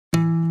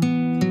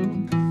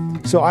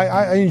So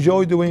I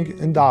enjoy doing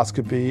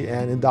endoscopy,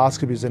 and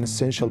endoscopy is an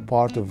essential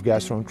part of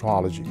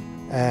gastroenterology.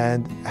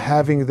 And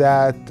having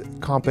that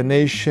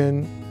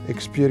combination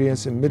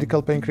experience in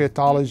medical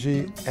pancreatology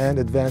and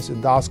advanced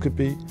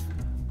endoscopy,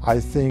 I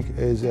think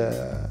is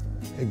a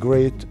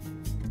great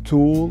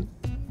tool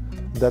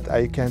that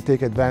I can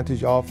take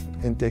advantage of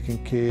in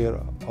taking care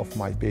of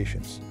my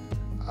patients.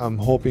 I'm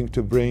hoping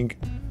to bring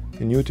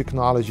new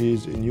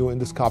technologies, new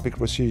endoscopic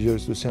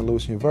procedures to St.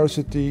 Louis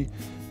University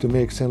to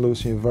make St.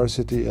 Louis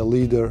University a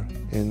leader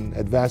in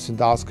advanced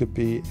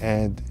endoscopy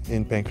and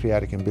in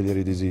pancreatic and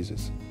biliary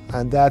diseases.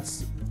 And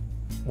that's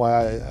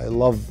why I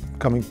love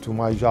coming to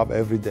my job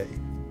every day.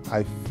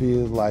 I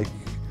feel like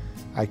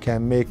I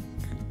can make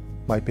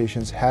my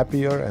patients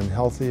happier and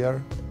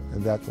healthier,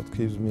 and that's what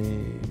keeps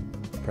me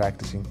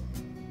practicing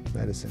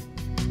medicine.